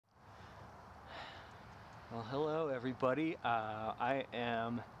Well, hello everybody. I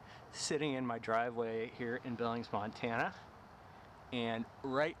am sitting in my driveway here in Billings, Montana, and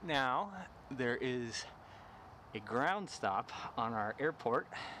right now there is a ground stop on our airport,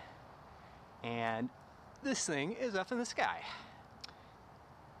 and this thing is up in the sky,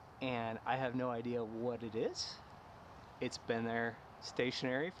 and I have no idea what it is. It's been there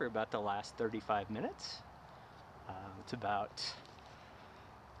stationary for about the last 35 minutes. It's about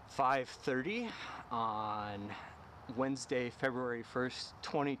 5:30 on Wednesday, February 1st,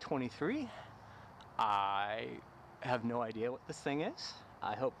 2023. I have no idea what this thing is.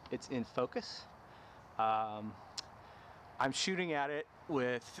 I hope it's in focus. I'm shooting at it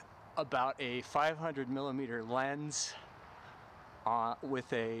with about a 500 millimeter lens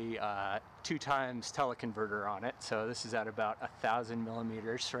with a 2x teleconverter on it. So this is at about 1,000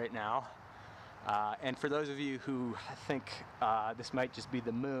 millimeters right now. And for those of you who think this might just be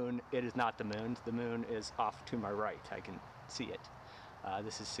the moon, it is not the moon. The moon is off to my right. I can see it.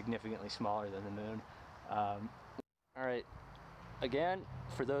 This is significantly smaller than the moon. All right, again,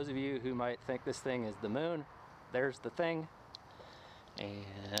 for those of you who might think this thing is the moon, there's the thing.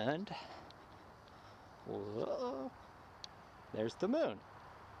 And whoa, there's the moon.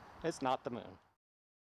 It's not the moon.